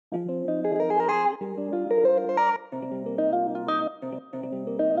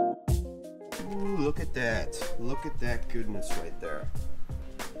look at that. Look at that goodness right there.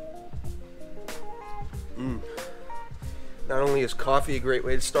 Not only is coffee a great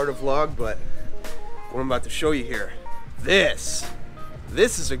way to start a vlog, but what I'm about to show you here, this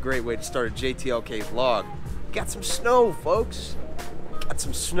is a great way to start a JTLK vlog. Got some snow, folks. Got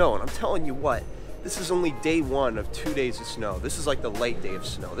some snow, and I'm telling you what, this is only day 1 of 2 days of snow. This is like the late day of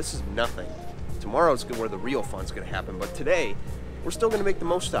snow. This is nothing. Tomorrow's where the real fun's gonna happen, but today, we're still gonna make the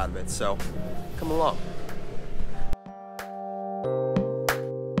most out of it, so come along.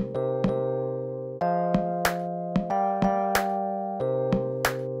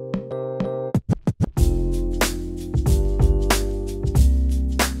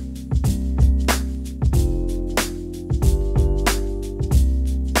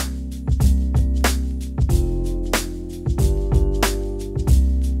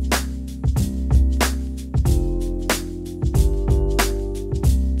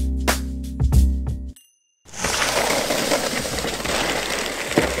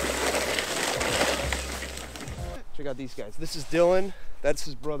 Check out these guys. This is Dylan. That's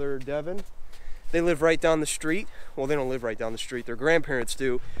his brother Devin. They live right down the street. Well, they don't live right down the street. Their grandparents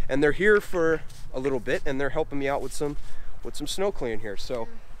do, and they're here for a little bit, and they're helping me out with some snow clearing here. So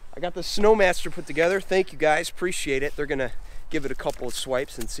I got the Snowmaster put together. Thank you guys. Appreciate it. They're gonna give it a couple of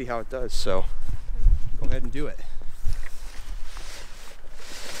swipes and see how it does. So go ahead and do it.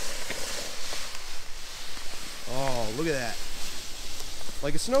 Oh, look at that.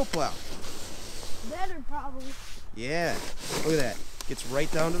 Like a snowplow. Better probably. Yeah, look at that. Gets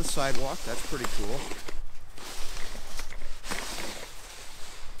right down to the sidewalk. That's pretty cool.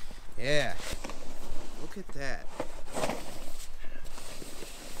 Yeah, look at that.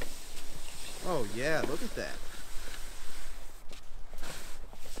 Oh yeah, look at that.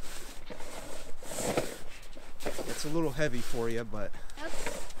 It's a little heavy for you, but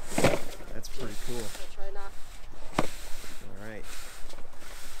that's pretty cool. All right.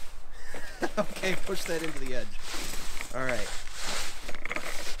 Okay, push that into the edge. All right.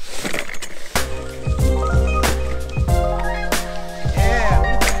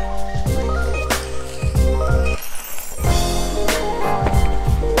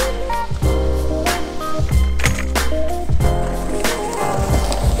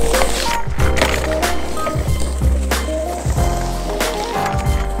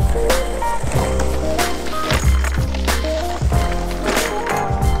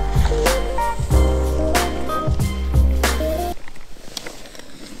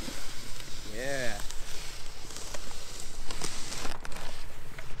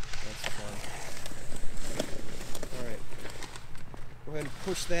 Go ahead and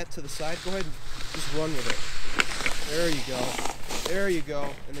push that to the side. Go ahead and just run with it. There you go. There you go.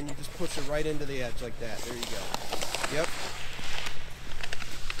 And then you just push it right into the edge like that. There you go. Yep.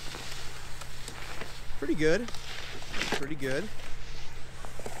 Pretty good. Pretty good.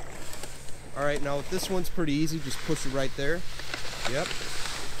 All right, now this one's pretty easy. Just push it right there. Yep.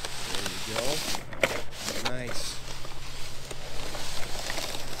 There you go. Nice.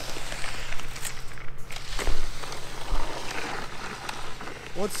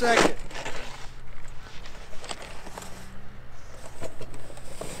 1 second.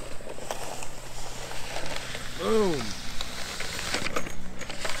 Boom.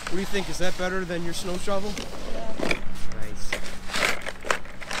 What do you think? Is that better than your snow shovel? Yeah. Nice.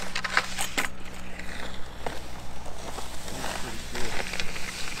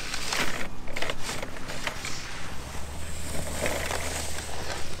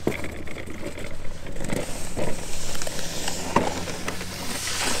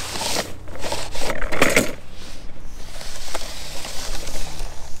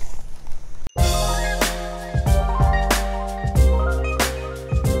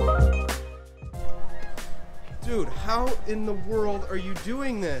 Dude, how in the world are you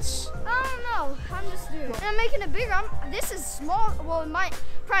doing this? I don't know. I'm just doing it. And I'm making it bigger. This is small. Well, it might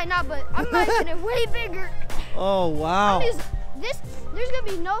probably not, but I'm making it way bigger. Oh wow. There's gonna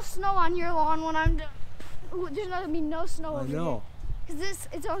be no snow on your lawn when I'm done. Ooh, there's not gonna be no snow over here. Cause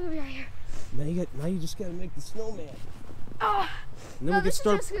it's all gonna be right here. Now you just gotta make the snowman. Oh, And then no, we can this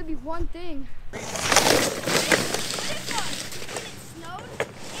start. is just gonna be one thing. When it snowed,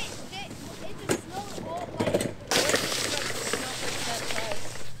 it just snowed all like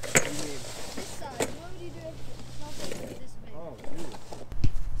this size. What would you do if it snowed like this big? Oh, dude.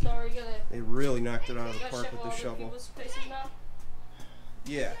 So are you gonna? They really knocked it out of the You gotta park with the all the shovel. people's faces now?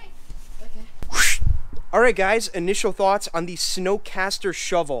 Yeah. Okay. Alright guys, initial thoughts on the Snowcaster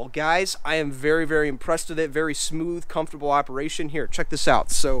shovel. Guys, I am very, very impressed with it. Very smooth, comfortable operation. Here, check this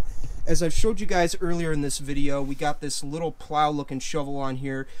out. So, As I've showed you guys earlier in this video, we got this little plow looking shovel on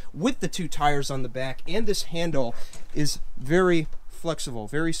here with the 2 tires on the back, and this handle is very flexible,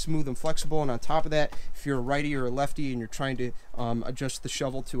 very smooth and flexible. And on top of that, if you're a righty or a lefty and you're trying to adjust the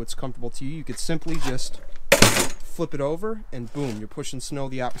shovel to what's comfortable to you, you could simply just flip it over and boom, you're pushing snow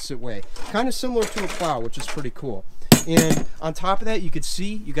the opposite way. Kind of similar to a plow, which is pretty cool. And on top of that, you could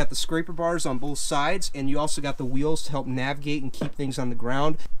see you got the scraper bars on both sides, and you also got the wheels to help navigate and keep things on the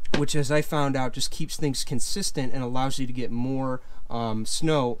ground, which, as I found out, just keeps things consistent and allows you to get more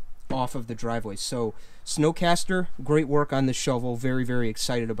snow off of the driveway. So Snowcaster, great work on this shovel. Very, very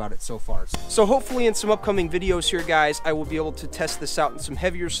excited about it so far. So hopefully in some upcoming videos here, guys, I will be able to test this out in some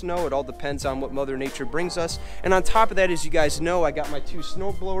heavier snow. It all depends on what Mother Nature brings us. And on top of that, as you guys know, I got my 2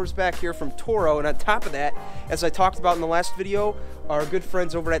 snow blowers back here from Toro. And on top of that, as I talked about in the last video, our good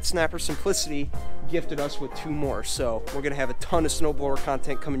friends over at Snapper Simplicity gifted us with 2 more. So we're gonna have a ton of snowblower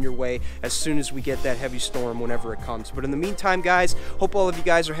content coming your way as soon as we get that heavy storm, whenever it comes. But in the meantime, guys, hope all of you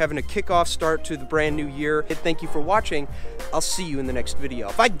guys are having a kickoff start to the brand new year. And thank you for watching. I'll see you in the next video.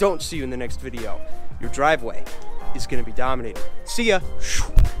 If I don't see you in the next video, your driveway is gonna be dominated. See ya.